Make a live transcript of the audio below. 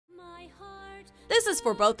is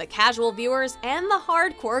for both the casual viewers and the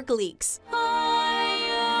hardcore Gleeks.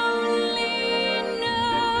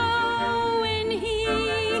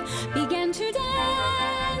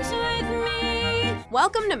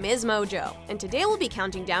 Welcome to MsMojo, and today we'll be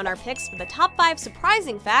counting down our picks for the top 5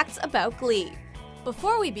 surprising facts about Glee.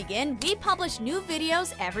 Before we begin, we publish new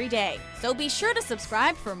videos every day, so be sure to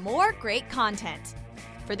subscribe for more great content.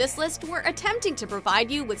 For this list, we're attempting to provide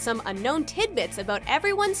you with some unknown tidbits about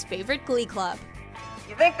everyone's favorite Glee Club.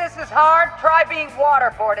 You think this is hard? Try being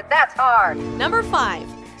waterboarded, that's hard. Number 5.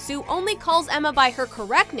 Sue only calls Emma by her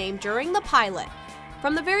correct name during the pilot.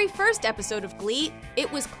 From the very first episode of Glee,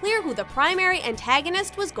 it was clear who the primary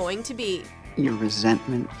antagonist was going to be. Your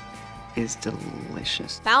resentment is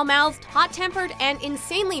delicious. Foul-mouthed, hot-tempered, and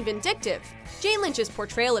insanely vindictive, Jane Lynch's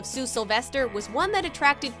portrayal of Sue Sylvester was one that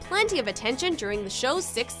attracted plenty of attention during the show's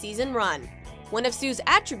 6-season run. One of Sue's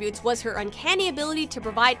attributes was her uncanny ability to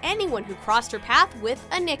provide anyone who crossed her path with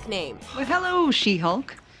a nickname. Well, hello,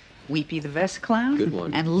 She-Hulk, Weepy the Vest Clown, good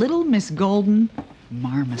one, and Little Miss Golden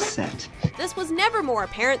Marmoset. This was never more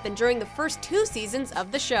apparent than during the first 2 seasons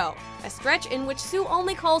of the show, a stretch in which Sue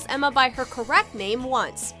only calls Emma by her correct name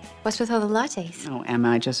once. What's with all the lattes? Oh,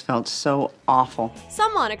 Emma, I just felt so awful.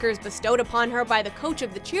 Some monikers bestowed upon her by the coach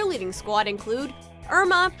of the cheerleading squad include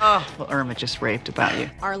Irma. Oh, well, Irma just raved about you.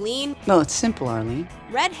 Arlene. No, it's simple, Arlene.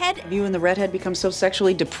 Redhead. Have you and the redhead become so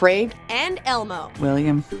sexually depraved? And Elmo.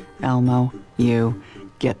 William, Elmo, you,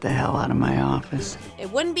 get the hell out of my office. It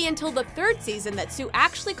wouldn't be until the 3rd season that Sue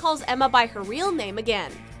actually calls Emma by her real name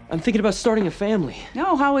again. I'm thinking about starting a family.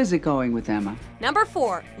 No, how is it going with Emma? Number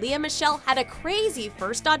 4. Lea Michele had a crazy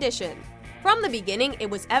first audition. From the beginning, it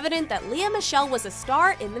was evident that Lea Michele was a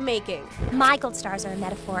star in the making. My gold stars are a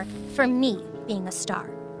metaphor for me being a star.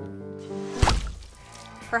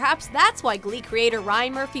 Perhaps that's why Glee creator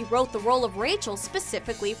Ryan Murphy wrote the role of Rachel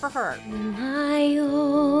specifically for her. My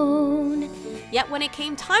own. Yet when it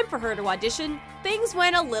came time for her to audition, things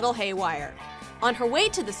went a little haywire. On her way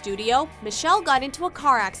to the studio, Michelle got into a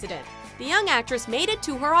car accident. The young actress made it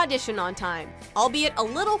to her audition on time, albeit a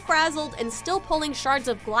little frazzled and still pulling shards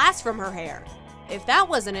of glass from her hair. If that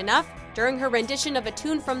wasn't enough, during her rendition of a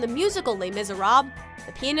tune from the musical Les Miserables,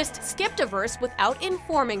 the pianist skipped a verse without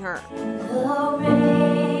informing her.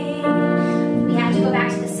 We have to go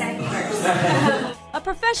back to the second verse. A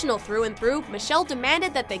professional through and through, Michelle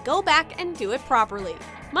demanded that they go back and do it properly,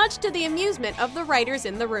 much to the amusement of the writers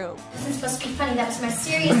in the room. This is supposed to be funny, that was my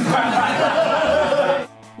serious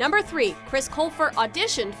Number 3. Chris Colfer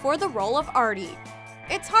auditioned for the role of Artie.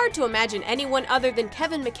 It's hard to imagine anyone other than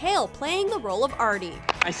Kevin McHale playing the role of Artie.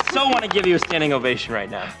 I so want to give you a standing ovation right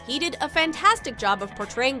now. He did a fantastic job of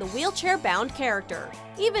portraying the wheelchair-bound character,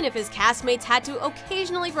 even if his castmates had to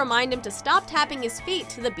occasionally remind him to stop tapping his feet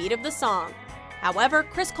to the beat of the song. However,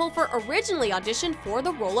 Chris Colfer originally auditioned for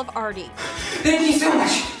the role of Artie. Thank you so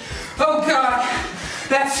much! Oh God,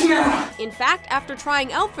 that smell! In fact, after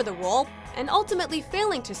trying out for the role, and ultimately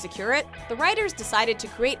failing to secure it, the writers decided to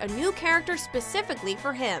create a new character specifically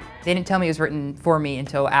for him. They didn't tell me it was written for me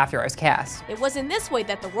until after I was cast. It was in this way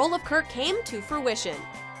that the role of Kurt came to fruition.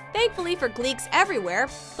 Thankfully for Gleeks everywhere,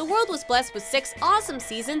 the world was blessed with 6 awesome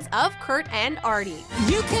seasons of Kurt and Artie.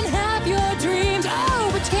 You can have your dreams, oh,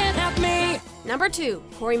 but you can't have me! Number 2.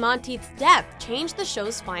 Cory Monteith's death changed the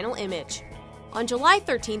show's final image. On July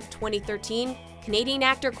 13, 2013, Canadian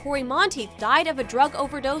actor Cory Monteith died of a drug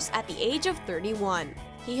overdose at the age of 31.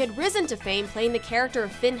 He had risen to fame playing the character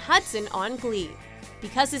of Finn Hudson on Glee.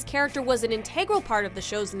 Because his character was an integral part of the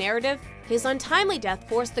show's narrative, his untimely death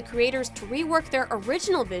forced the creators to rework their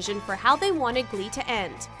original vision for how they wanted Glee to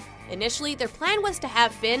end. Initially, their plan was to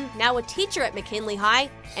have Finn, now a teacher at McKinley High,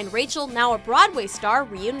 and Rachel, now a Broadway star,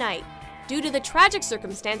 reunite. Due to the tragic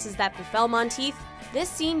circumstances that befell Monteith, this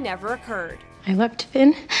scene never occurred. I loved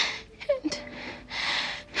Finn, and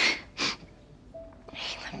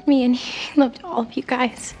he loved me, and he loved all of you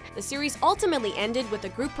guys. The series ultimately ended with a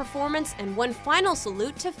group performance and one final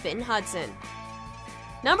salute to Finn Hudson.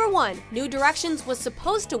 Number 1. New Directions was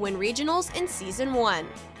supposed to win regionals in Season 1.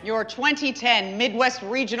 Your 2010 Midwest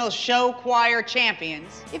Regional Show Choir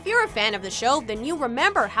champions. If you're a fan of the show, then you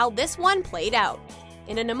remember how this one played out.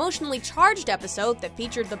 In an emotionally charged episode that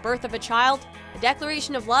featured the birth of a child, a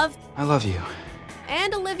declaration of love, I love you,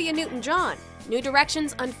 and Olivia Newton-John, New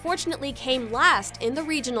Directions unfortunately came last in the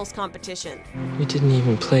regionals competition. We didn't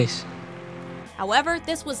even place. However,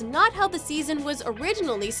 this was not how the season was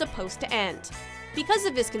originally supposed to end. Because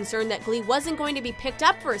of his concern that Glee wasn't going to be picked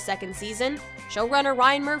up for a second season, showrunner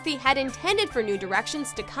Ryan Murphy had intended for New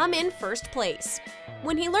Directions to come in first place.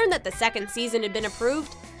 When he learned that the second season had been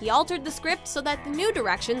approved, He altered the script so that the new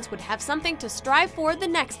directions would have something to strive for the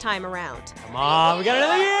next time around. Come on, we got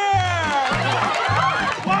another year!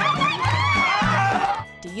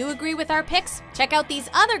 Do you agree with our picks? Check out these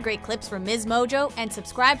other great clips from MsMojo and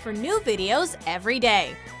subscribe for new videos every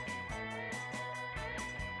day.